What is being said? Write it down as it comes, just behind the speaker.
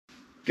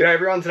G'day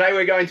everyone, today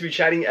we're going to be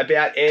chatting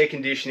about air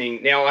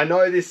conditioning. Now I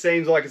know this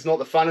seems like it's not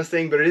the funnest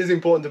thing, but it is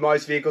important to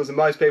most vehicles and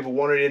most people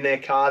want it in their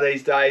car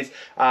these days.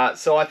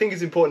 So I think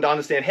it's important to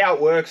understand how it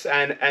works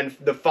and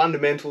the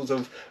fundamentals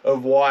of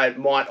why it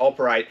might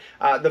operate.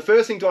 The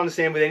first thing to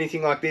understand with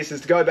anything like this is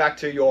to go back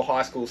to your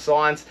high school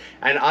science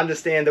and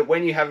understand that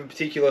when you have a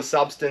particular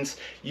substance,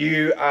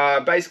 you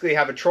basically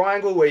have a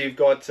triangle where you've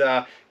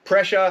got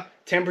pressure,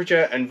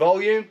 temperature and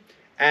volume.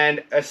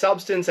 And a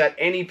substance at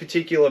any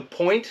particular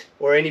point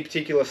or any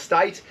particular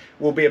state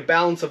will be a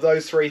balance of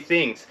those three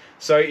things.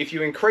 So if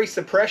you increase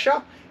the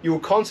pressure, you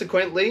will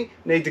consequently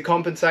need to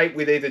compensate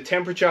with either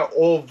temperature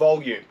or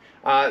volume.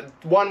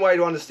 One way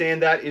to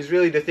understand that is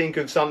really to think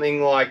of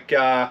something like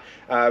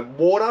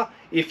water.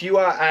 If you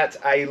are at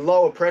a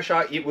lower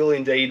pressure, it will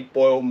indeed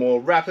boil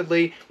more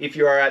rapidly. If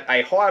you are at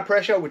a higher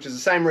pressure, which is the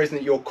same reason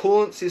that your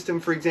coolant system,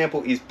 for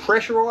example, is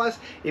pressurized,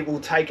 it will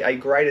take a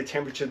greater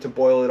temperature to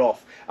boil it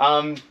off.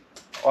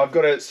 I've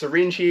got a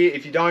syringe here.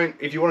 If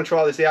you want to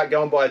try this out,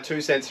 go and buy a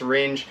 2-cent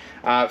syringe,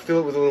 fill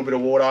it with a little bit of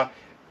water,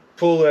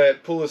 pull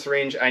the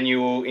syringe, and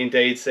you will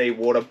indeed see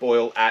water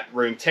boil at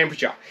room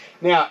temperature.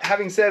 Now,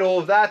 having said all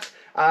of that,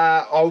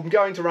 I'm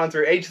going to run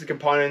through each of the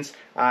components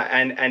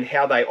and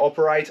how they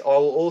operate. I'll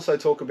also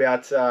talk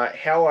about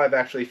how I've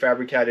actually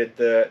fabricated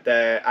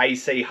the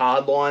AC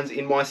hard lines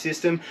in my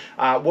system.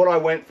 What I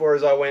went for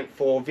is I went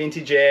for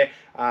vintage air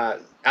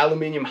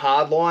aluminium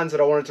hard lines that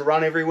I wanted to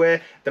run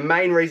everywhere. The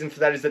main reason for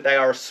that is that they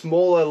are a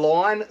smaller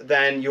line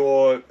than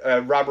your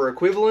rubber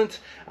equivalent,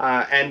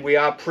 and we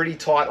are pretty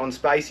tight on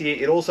space here.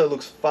 It also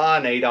looks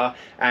far neater,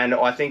 and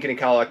I think in a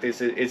car like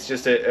this it's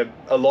just a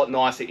lot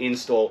nicer to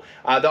install.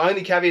 The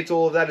only caveat to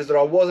all of that is that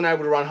I wasn't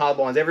able to run hard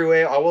lines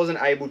everywhere. I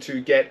wasn't able to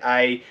get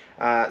a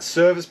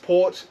service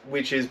port,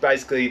 which is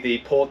basically the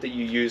port that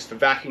you use for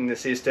vacuuming the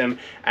system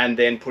and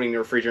then putting the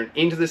refrigerant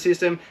into the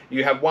system.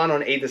 You have one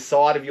on either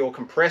side of your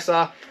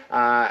compressor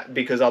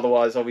because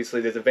otherwise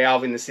obviously there's a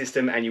valve in the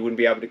system and you wouldn't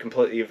be able to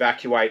completely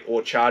evacuate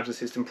or charge the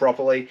system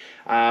properly.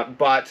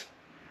 But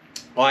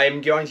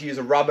I'm going to use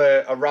a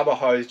rubber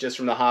hose just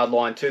from the hard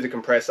line to the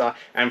compressor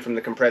and from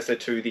the compressor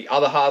to the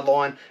other hard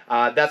line.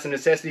 That's a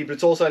necessity, but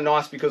it's also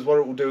nice because what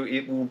it will do,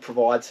 it will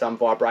provide some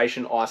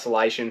vibration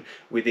isolation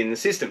within the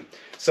system.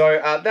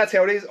 So that's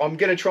how it is. I'm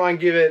going to try and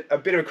give it a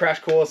bit of a crash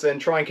course and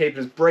try and keep it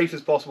as brief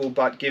as possible,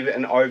 but give it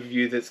an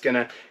overview that's going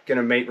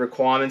to meet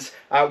requirements.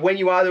 When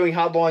you are doing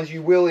hard lines,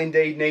 you will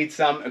indeed need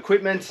some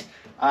equipment.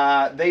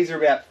 These are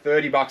about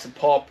 30 bucks a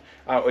pop.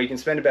 Or you can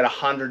spend about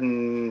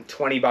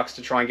 120 bucks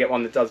to try and get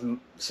one that does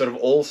sort of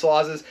all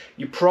sizes.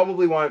 You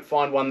probably won't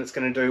find one that's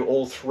going to do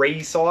all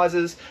 3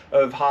 sizes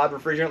of hard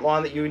refrigerant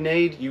line that you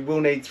need. You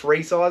will need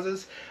 3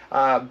 sizes.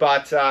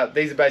 But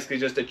these are basically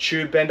just a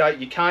tube bender.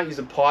 You can't use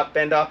a pipe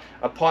bender.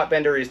 A pipe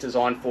bender is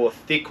designed for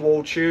thick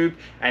wall tube,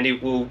 and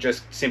it will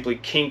just simply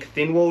kink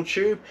thin wall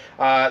tube.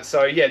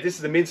 So yeah, this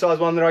is the mid-size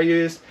one that I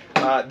used.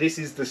 This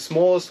is the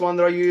smallest one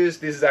that I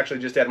used. This is actually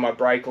just out of my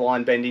brake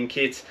line bending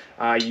kit.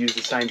 I use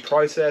the same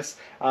process.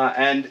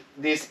 And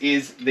this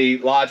is the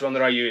large one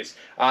that I use.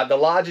 The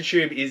larger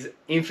tube is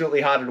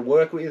infinitely harder to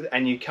work with,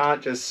 and you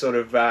can't just sort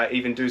of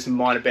even do some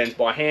minor bends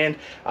by hand.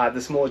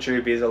 The smaller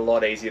tube is a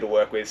lot easier to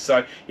work with.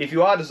 So if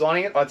you are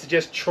designing it, I'd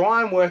suggest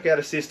try and work out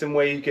a system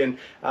where you can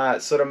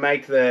sort of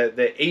make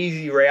the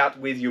easy route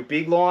with your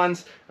big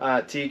lines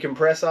to your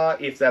compressor,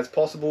 if that's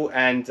possible,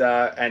 and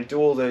do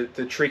all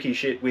the tricky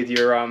shit with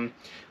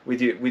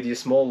your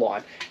small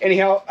line.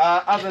 Anyhow,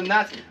 other than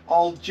that,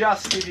 I'll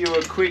just give you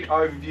a quick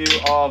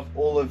overview of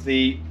all of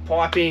the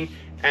piping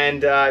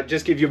and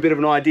just give you a bit of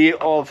an idea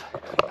of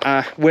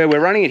where we're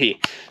running it here.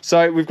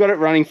 So we've got it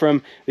running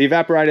from the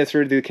evaporator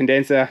through to the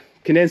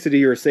condenser to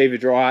your receiver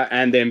dryer,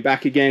 and then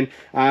back again.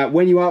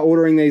 When you are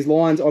ordering these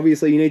lines,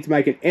 obviously you need to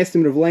make an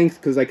estimate of length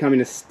because they come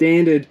in a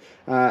standard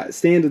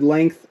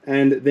length,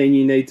 and then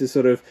you need to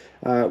sort of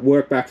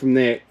work back from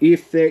there.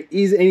 If there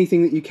is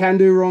anything that you can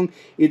do wrong,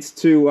 it's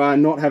to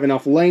not have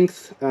enough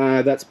length.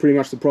 That's pretty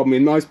much the problem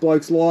in most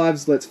blokes'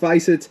 lives, let's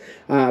face it,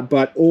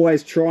 but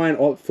always try and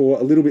opt for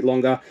a little bit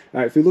longer.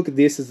 If we look at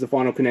this as the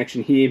final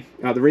connection here,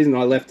 the reason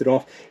I left it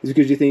off is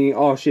because you're thinking,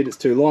 oh shit, it's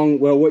too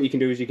long. Well, what you can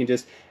do is you can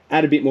just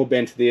add a bit more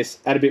bend to this,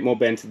 add a bit more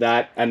bend to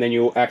that, and then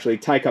you'll actually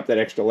take up that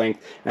extra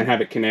length and have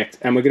it connect.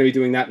 And we're going to be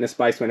doing that in a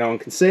space where no one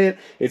can see it.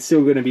 It's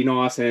still going to be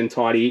nice and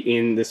tidy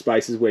in the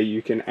spaces where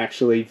you can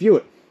actually view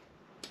it.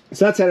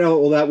 So that's how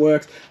all that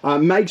works.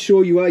 Make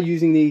sure you are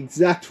using the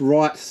exact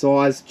right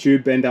size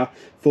tube bender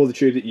for the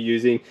tube that you're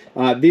using.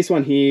 This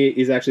one here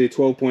is actually a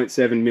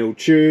 12.7mm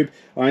tube.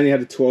 I only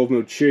had a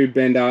 12mm tube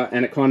bender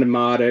and it kind of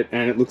marred it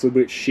and it looks a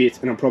little bit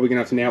shit, and I'm probably going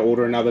to have to now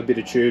order another bit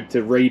of tube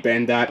to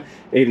re-bend that,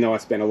 even though I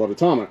spent a lot of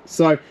time on it.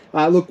 So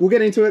look, we'll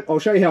get into it. I'll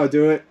show you how I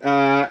do it.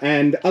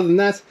 And other than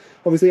that,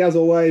 obviously, as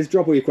always,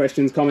 drop all your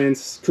questions,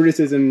 comments,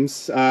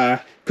 criticisms,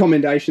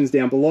 commendations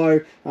down below.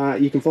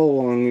 You can follow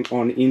along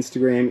on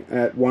Instagram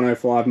at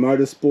 105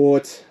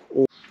 Motorsport.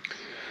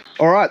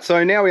 All right,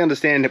 so now we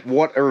understand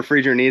what a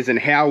refrigerant is and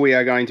how we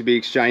are going to be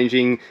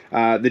exchanging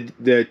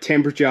the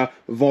temperature,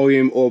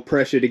 volume, or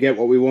pressure to get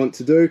what we want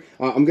to do.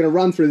 I'm going to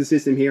run through the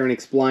system here and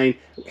explain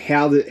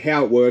how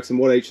it works and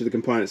what each of the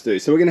components do.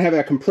 So we're going to have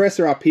our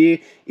compressor up here.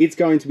 It's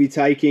going to be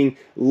taking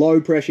low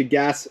pressure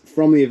gas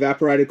from the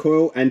evaporator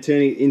coil and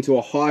turning it into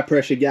a high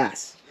pressure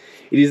gas.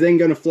 It is then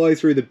going to flow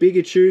through the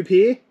bigger tube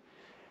here,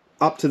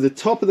 up to the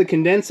top of the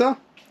condenser,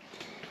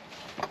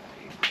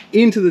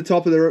 into the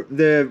top of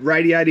the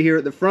radiator here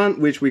at the front,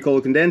 which we call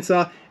a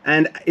condenser,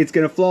 and it's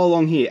going to flow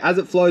along here. As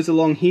it flows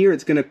along here,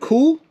 it's going to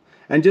cool,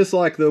 and just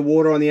like the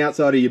water on the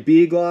outside of your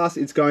beer glass,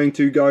 it's going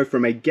to go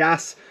from a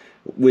gas,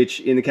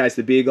 which in the case of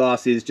the beer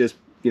glass is just,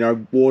 you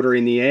know, water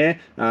in the air,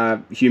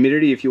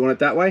 humidity if you want it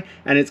that way,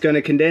 and it's going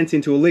to condense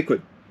into a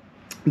liquid.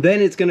 Then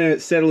it's going to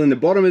settle in the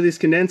bottom of this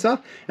condenser,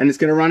 and it's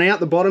going to run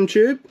out the bottom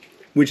tube,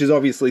 which is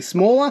obviously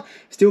smaller,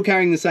 still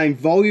carrying the same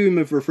volume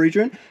of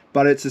refrigerant,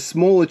 but it's a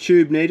smaller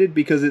tube needed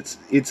because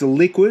it's a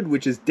liquid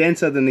which is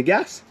denser than the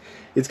gas.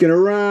 It's going to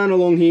run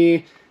along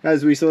here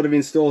as we sort of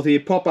install here,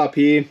 pop up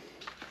here,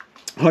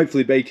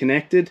 hopefully be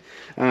connected,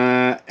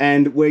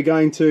 and we're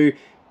going to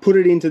put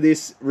it into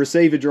this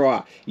receiver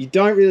dryer. You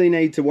don't really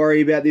need to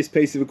worry about this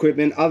piece of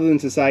equipment other than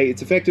to say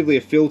it's effectively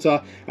a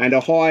filter and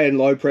a high and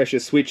low pressure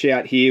switch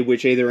out here,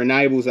 which either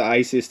enables the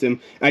AC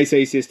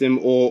system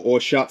or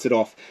shuts it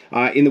off.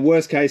 In the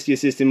worst case of your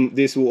system,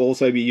 this will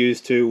also be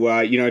used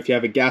to, you know, if you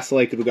have a gas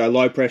leak, it'll go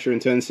low pressure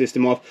and turn the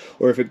system off,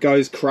 or if it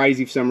goes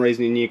crazy for some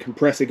reason and your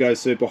compressor goes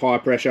super high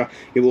pressure,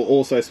 it will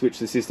also switch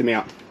the system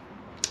out.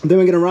 Then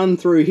we're going to run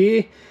through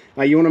here.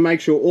 You want to make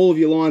sure all of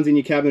your lines in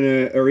your cabin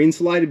are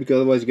insulated, because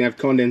otherwise you're going to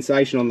have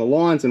condensation on the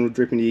lines and it'll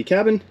drip into your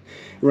cabin.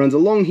 It runs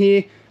along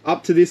here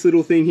up to this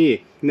little thing here.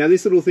 Now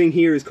this little thing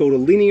here is called a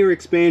linear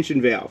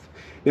expansion valve.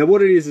 Now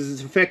what it is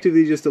it's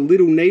effectively just a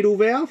little needle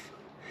valve,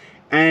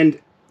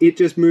 and it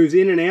just moves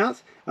in and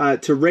out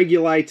to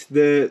regulate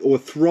or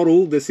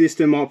throttle the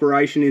system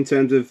operation in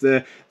terms of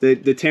the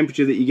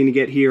temperature that you're going to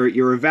get here at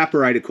your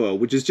evaporator coil,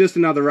 which is just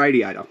another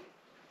radiator.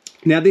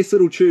 Now this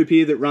little tube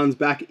here that runs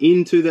back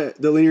into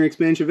the linear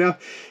expansion valve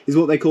is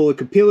what they call a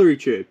capillary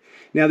tube.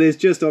 Now there's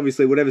just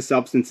obviously whatever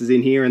substance is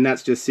in here, and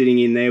that's just sitting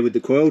in there with the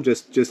coil,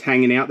 just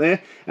hanging out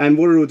there. And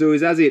what it'll do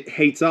is as it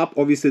heats up,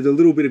 obviously the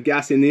little bit of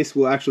gas in this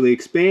will actually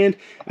expand,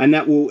 and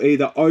that will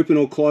either open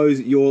or close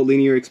your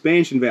linear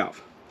expansion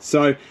valve.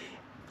 So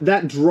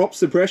that drops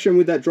the pressure, and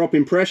with that drop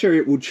in pressure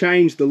it will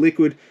change the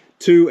liquid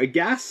to a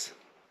gas,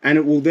 and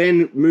it will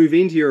then move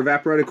into your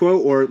evaporator coil,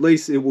 or at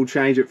least it will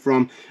change it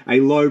from a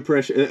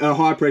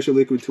high pressure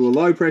liquid to a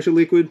low pressure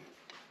liquid,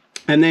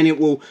 and then it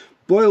will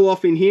boil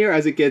off in here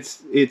as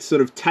it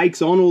sort of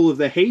takes on all of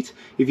the heat.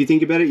 If you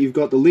think about it, you've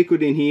got the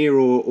liquid in here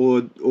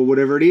or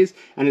whatever it is,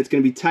 and it's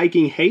going to be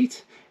taking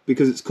heat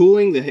because it's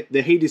cooling.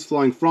 The heat is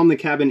flowing from the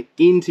cabin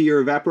into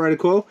your evaporator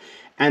coil,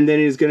 and then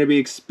it's going to be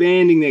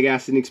expanding the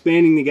gas and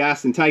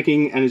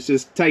it's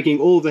just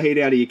taking all the heat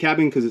out of your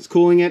cabin because it's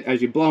cooling it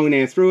as you're blowing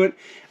air through it.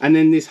 And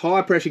then this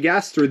high pressure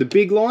gas through the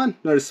big line,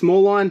 not a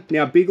small line,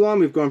 now big line,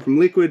 we've gone from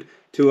liquid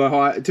to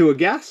a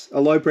gas, a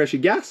low pressure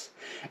gas,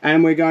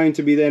 and we're going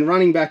to be then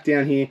running back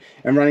down here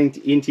and running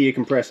into your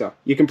compressor.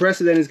 Your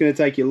compressor then is going to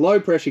take your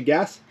low pressure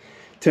gas,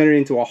 turn it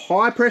into a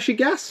high pressure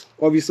gas.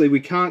 Obviously we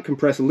can't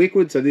compress a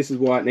liquid, so this is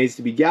why it needs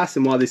to be gas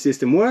and why this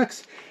system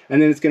works.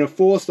 And then it's going to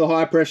force the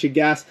high pressure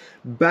gas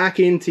back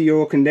into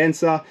your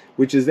condenser,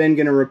 which is then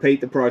going to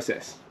repeat the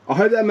process. I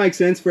hope that makes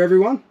sense for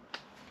everyone.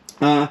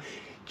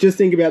 Just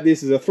think about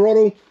this as a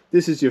throttle.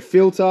 This is your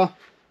filter.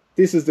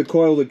 This is the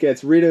coil that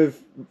gets rid of,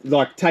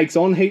 like, takes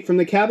on heat from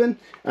the cabin,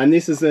 and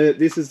this is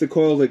the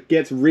coil that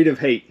gets rid of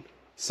heat.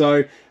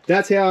 So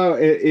that's how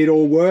it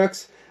all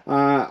works.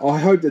 I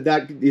hope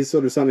that is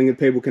sort of something that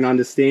people can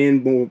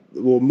understand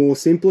more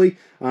simply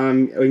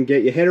and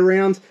get your head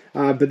around.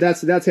 But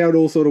that's how it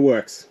all sort of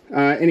works.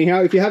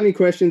 Anyhow, if you have any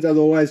questions, as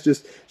always,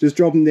 just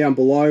drop them down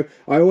below.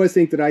 I always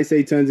think that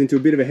AC turns into a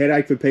bit of a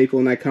headache for people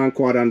and they can't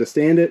quite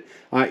understand it.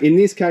 In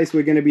this case,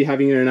 we're going to be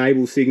having an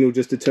enable signal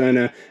just to turn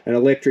an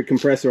electric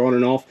compressor on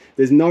and off.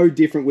 There's no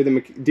difference with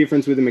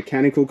a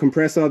mechanical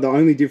compressor. The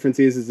only difference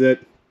is that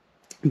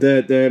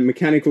the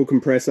mechanical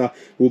compressor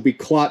will be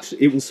clutch.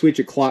 It will switch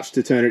a clutch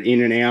to turn it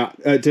in and out,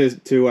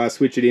 to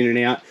switch it in and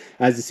out,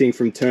 as distinct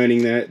from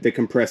turning the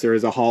compressor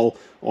as a whole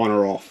on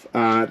or off.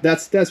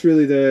 That's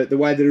really the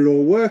way that it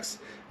all works.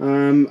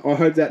 I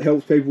hope that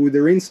helps people with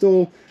their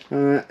install,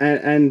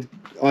 and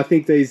I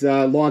think these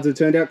lines have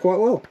turned out quite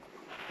well.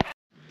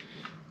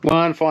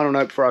 One final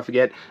note before I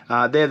forget,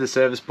 they're the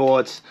service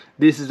ports.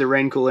 This is the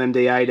Rencool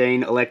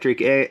MD18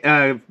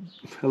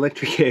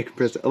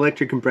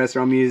 electric compressor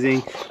I'm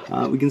using.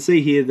 We can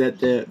see here that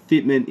the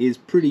fitment is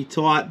pretty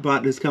tight,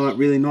 but has come up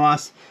really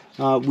nice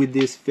with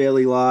this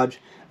fairly large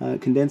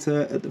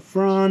condenser at the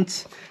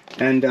front.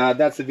 And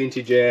that's the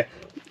Vintage Air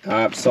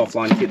soft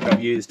line kit that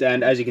I've used.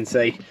 And as you can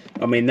see,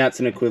 I mean,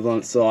 that's an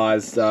equivalent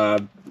size, I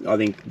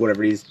think,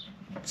 whatever it is,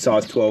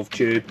 size 12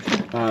 tube.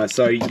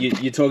 So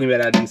you're talking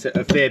about adding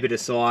a fair bit of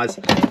size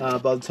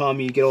by the time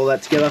you get all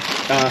that together.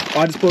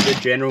 I just bought the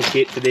general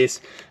kit for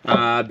this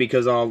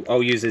because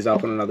I'll use this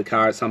up on another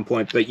car at some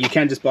point, but you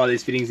can just buy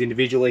these fittings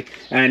individually,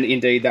 and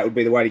indeed that would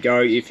be the way to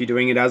go if you're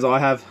doing it as I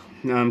have.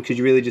 Because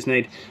you really just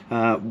need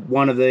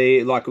one of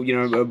the, like, you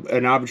know,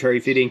 an arbitrary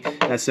fitting,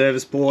 a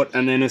service port,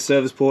 and then a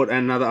service port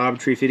and another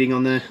arbitrary fitting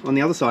on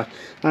the other side,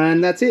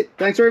 and that's it.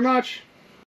 Thanks very much.